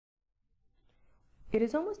It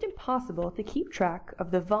is almost impossible to keep track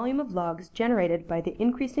of the volume of logs generated by the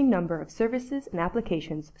increasing number of services and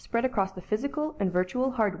applications spread across the physical and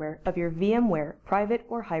virtual hardware of your VMware private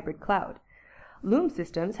or hybrid cloud. Loom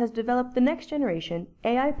Systems has developed the next generation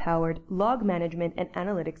AI-powered log management and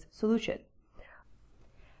analytics solution.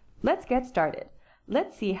 Let's get started.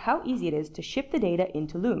 Let's see how easy it is to ship the data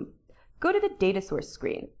into Loom. Go to the Data Source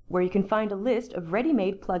screen, where you can find a list of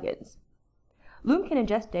ready-made plugins. Loom can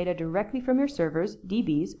ingest data directly from your servers,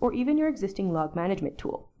 DBs, or even your existing log management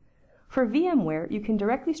tool. For VMware, you can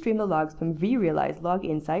directly stream the logs from vRealize Log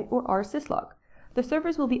Insight or rsyslog. The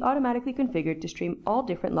servers will be automatically configured to stream all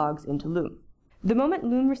different logs into Loom. The moment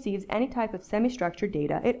Loom receives any type of semi-structured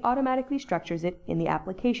data, it automatically structures it in the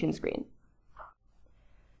application screen.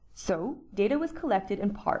 So, data was collected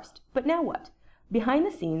and parsed, but now what? Behind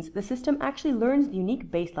the scenes, the system actually learns the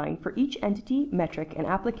unique baseline for each entity, metric, and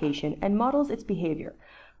application and models its behavior.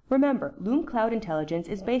 Remember, Loom Cloud Intelligence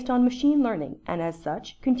is based on machine learning and as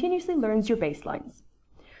such, continuously learns your baselines.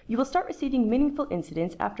 You will start receiving meaningful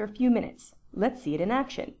incidents after a few minutes. Let's see it in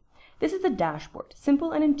action. This is the dashboard.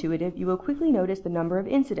 Simple and intuitive, you will quickly notice the number of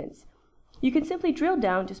incidents. You can simply drill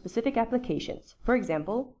down to specific applications, for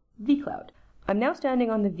example, vCloud. I'm now standing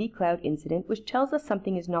on the vCloud incident, which tells us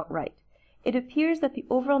something is not right. It appears that the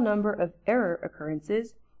overall number of error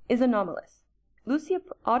occurrences is anomalous. LUCI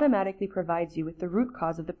automatically provides you with the root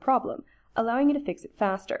cause of the problem, allowing you to fix it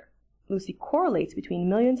faster. LUCI correlates between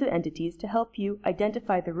millions of entities to help you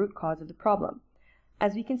identify the root cause of the problem.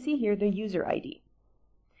 As we can see here, the user ID.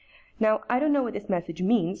 Now, I don't know what this message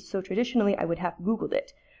means, so traditionally I would have Googled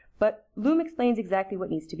it, but Loom explains exactly what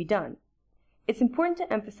needs to be done. It's important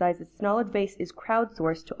to emphasize that this knowledge base is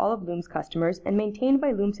crowdsourced to all of Loom's customers and maintained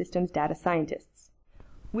by Loom Systems data scientists.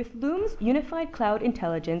 With Loom's Unified Cloud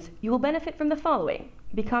Intelligence, you will benefit from the following: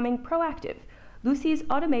 becoming proactive. LUCI's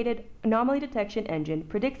automated anomaly detection engine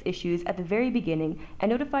predicts issues at the very beginning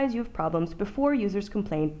and notifies you of problems before users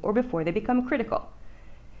complain or before they become critical.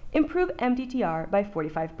 Improve MTTR by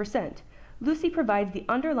 45%. LUCI provides the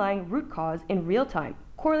underlying root cause in real time,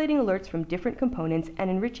 correlating alerts from different components and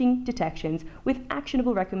enriching detections with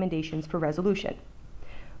actionable recommendations for resolution.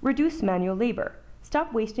 Reduce manual labor.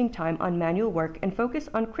 Stop wasting time on manual work and focus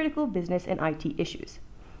on critical business and IT issues.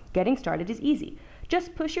 Getting started is easy.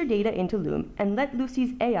 Just push your data into Loom and let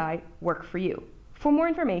LUCI's AI work for you. For more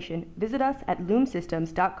information, visit us at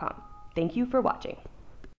loomsystems.com. Thank you for watching.